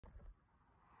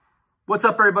What's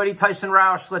up, everybody? Tyson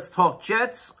Roush. Let's talk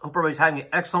Jets. Hope everybody's having an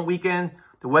excellent weekend.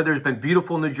 The weather has been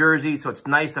beautiful in New Jersey, so it's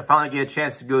nice to finally get a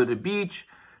chance to go to the beach.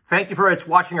 Thank you for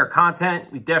watching our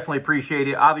content. We definitely appreciate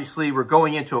it. Obviously, we're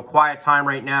going into a quiet time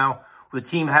right now where the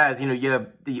team has, you have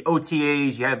the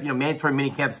OTAs, you have, mandatory mini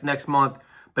camps next month,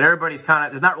 but everybody's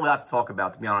there's not really a lot to talk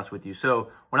about, to be honest with you. So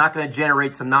we're not going to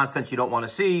generate some nonsense you don't want to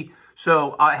see.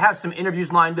 So I have some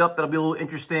interviews lined up that'll be a little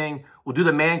interesting. We'll do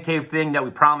the man cave thing that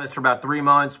we promised for about 3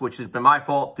 months, which has been my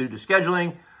fault due to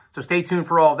scheduling. So stay tuned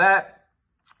for all that.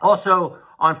 Also,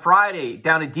 on Friday,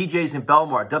 down at DJ's in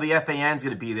Belmar, WFAN is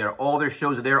going to be there. All their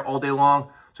shows are there all day long.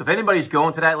 So if anybody's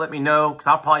going to that, let me know, because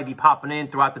I'll probably be popping in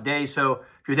throughout the day. So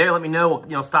if you're there, let me know.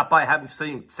 Stop by,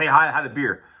 say hi, have a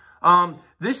beer.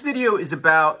 This video is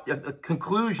about a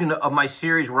conclusion of my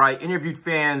series where I interviewed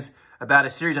fans about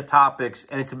a series of topics,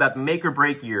 and it's about the make or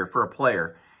break year for a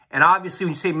player. And obviously,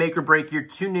 when you say make or break year,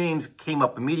 2 names came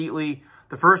up immediately.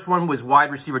 The first one was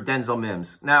wide receiver Denzel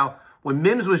Mims. Now, when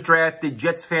Mims was drafted,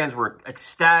 Jets fans were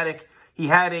ecstatic. He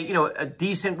had a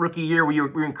decent rookie year where you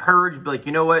were encouraged, like,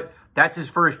 you know what, that's his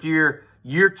first year.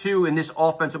 Year 2 in this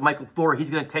offense with Michael LaFleur,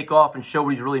 he's going to take off and show what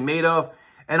he's really made of.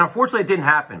 And unfortunately, it didn't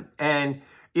happen. And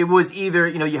it was either,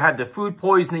 you had the food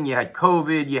poisoning, you had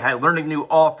COVID, you had learning new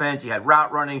offense, you had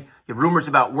route running, you had rumors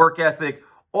about work ethic,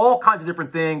 all kinds of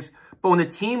different things. But when the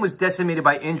team was decimated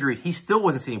by injuries, he still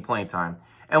wasn't seeing playing time.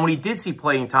 And when he did see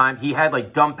playing time, he had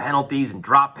dumb penalties and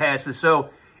drop passes.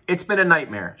 So it's been a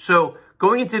nightmare. So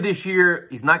going into this year,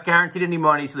 he's not guaranteed any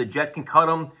money, so the Jets can cut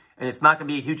him, and it's not going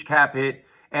to be a huge cap hit.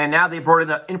 And now they brought in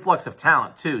an influx of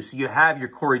talent, too. So you have your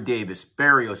Corey Davis,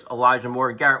 Berrios, Elijah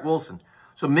Moore, and Garrett Wilson.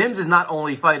 So Mims is not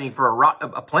only fighting for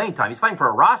a playing time, he's fighting for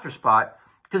a roster spot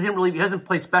because he doesn't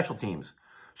play special teams.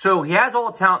 So he has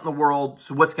all the talent in the world,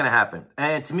 so what's going to happen?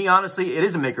 And to me, honestly, it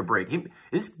is a make or break.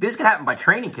 This could happen by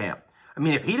training camp. I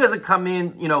mean, if he doesn't come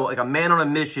in, like a man on a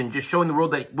mission, just showing the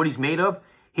world what he's made of,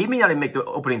 he may not even make the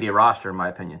opening day roster, in my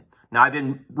opinion. Now, I've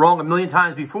been wrong a million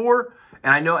times before,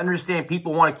 and I understand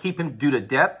people want to keep him due to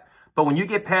depth, but when you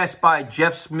get passed by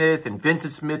Jeff Smith and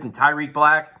Vincent Smith and Tyreek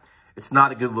Black, it's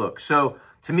not a good look. So,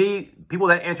 to me, people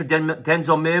that answer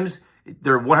Denzel Mims,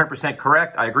 they're 100%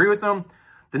 correct. I agree with them.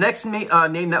 The next name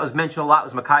that was mentioned a lot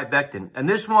was Mekhi Becton. And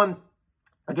this one,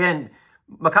 again,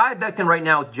 Mekhi Becton right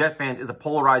now with Jet fans is a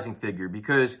polarizing figure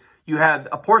because you have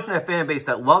a portion of the fan base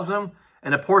that loves him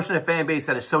and a portion of the fan base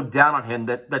that is so down on him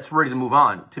that's ready to move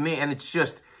on. To me, and it's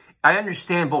just, I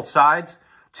understand both sides.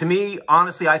 To me,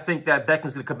 honestly, I think that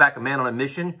Becton's going to come back a man on a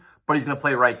mission, but he's going to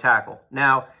play right tackle.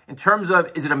 Now, in terms of,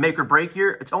 is it a make or break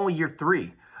year? It's only year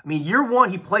 3. I mean, year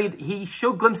 1, he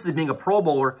showed glimpses of being a Pro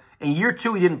Bowler, and year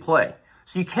 2, he didn't play.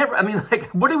 So you can't,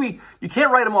 you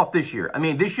can't write him off this year. I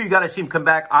mean, this year you got to see him come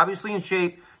back, obviously in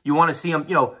shape. You want to see him,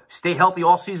 stay healthy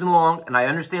all season long. And I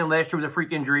understand last year was a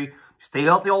freak injury. Stay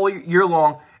healthy all year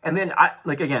long. And then, I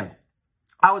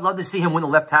would love to see him win the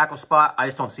left tackle spot. I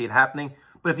just don't see it happening.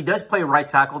 But if he does play right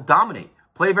tackle, dominate.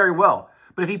 Play very well.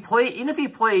 But even if he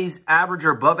plays average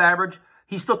or above average,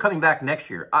 he's still coming back next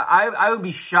year. I would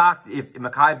be shocked if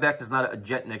Mekhi Becton is not a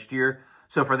Jet next year.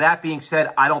 So for that being said,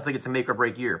 I don't think it's a make or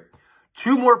break year.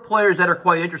 2 more players that are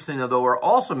quite interesting, though, are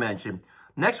also mentioned.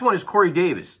 Next one is Corey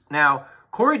Davis. Now,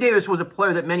 Corey Davis was a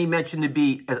player that many mentioned to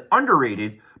be as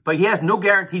underrated, but he has no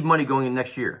guaranteed money going in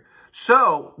next year.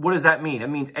 So what does that mean? It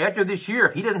means after this year,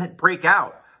 if he doesn't break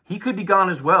out, he could be gone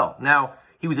as well. Now,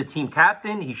 he was a team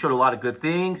captain. He showed a lot of good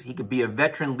things. He could be a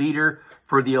veteran leader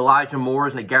for the Elijah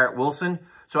Moores and the Garrett Wilson.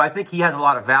 So I think he has a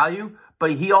lot of value,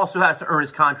 but he also has to earn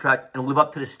his contract and live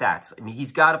up to the stats. I mean,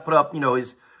 he's got to put up,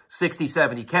 his 60,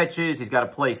 70 catches. He's got to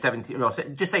play 17,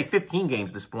 just say 15 games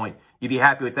at this point. You'd be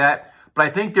happy with that. But I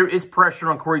think there is pressure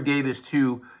on Corey Davis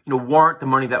to, warrant the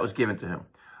money that was given to him.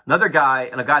 Another guy,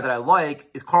 and a guy that I like,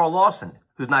 is Carl Lawson,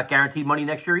 who's not guaranteed money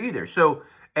next year either. So,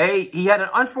 he had an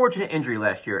unfortunate injury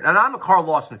last year. And I'm a Carl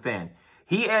Lawson fan.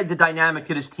 He adds a dynamic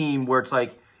to this team where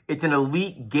it's an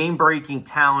elite game-breaking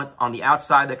talent on the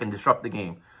outside that can disrupt the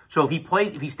game. So if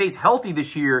he stays healthy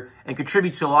this year and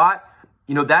contributes a lot,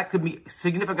 that could be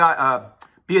significant,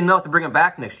 be enough to bring him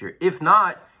back next year. If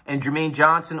not, and Jermaine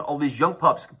Johnson, all these young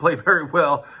pups can play very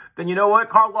well, then you know what?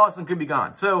 Carl Lawson could be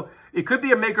gone. So it could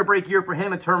be a make or break year for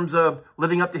him in terms of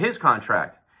living up to his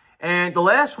contract. And the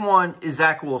last one is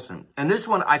Zach Wilson. And this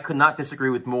one I could not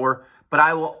disagree with more, but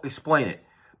I will explain it.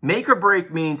 Make or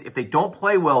break means if they don't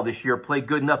play well this year, play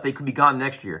good enough, they could be gone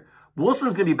next year.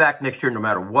 Wilson's going to be back next year no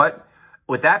matter what.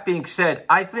 With that being said,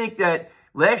 I think that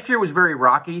last year was very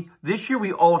rocky. This year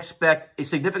we all expect a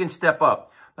significant step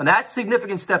up. And that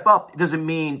significant step up doesn't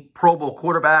mean Pro Bowl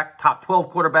quarterback, top 12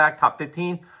 quarterback, top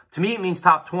 15. To me, it means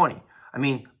top 20. I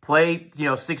mean, play,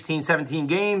 16, 17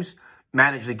 games,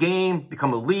 manage the game,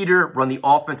 become a leader, run the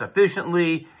offense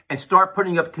efficiently, and start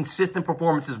putting up consistent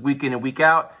performances week in and week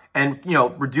out, and, you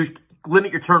know,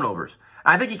 limit your turnovers.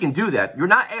 And I think he can do that. You're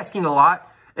not asking a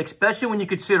lot, especially when you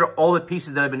consider all the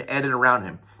pieces that have been added around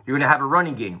him. You're going to have a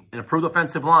running game, an improved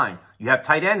offensive line. You have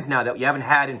tight ends now that you haven't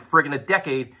had in friggin' a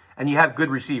decade, and you have good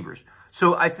receivers.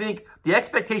 So I think the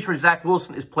expectation for Zach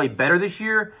Wilson is play better this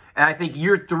year, and I think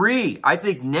year 3, I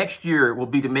think next year will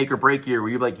be the make or break year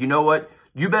where you're like, you know what?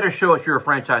 You better show us you're a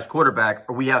franchise quarterback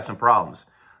or we have some problems.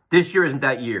 This year isn't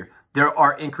that year. There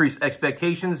are increased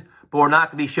expectations, but we're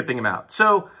not going to be shipping him out.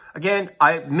 So, again,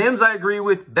 Mims I agree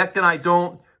with. Becton I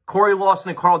don't. Corey Lawson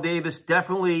and Carl Davis,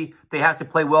 definitely they have to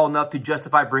play well enough to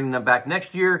justify bringing them back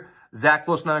next year. Zach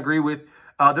Wilson I agree with.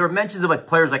 There are mentions of like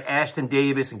players like Ashton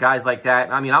Davis and guys like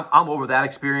that. I mean, I'm over that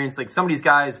experience. Like some of these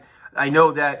guys, I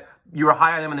know that you were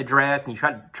high on them in the draft and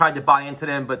you tried to buy into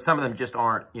them, but some of them just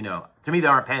aren't, you know, to me, they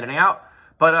aren't panning out.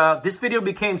 But this video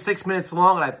became 6 minutes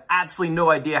long, and I have absolutely no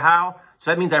idea how.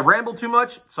 So that means I rambled too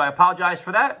much. So I apologize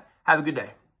for that. Have a good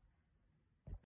day.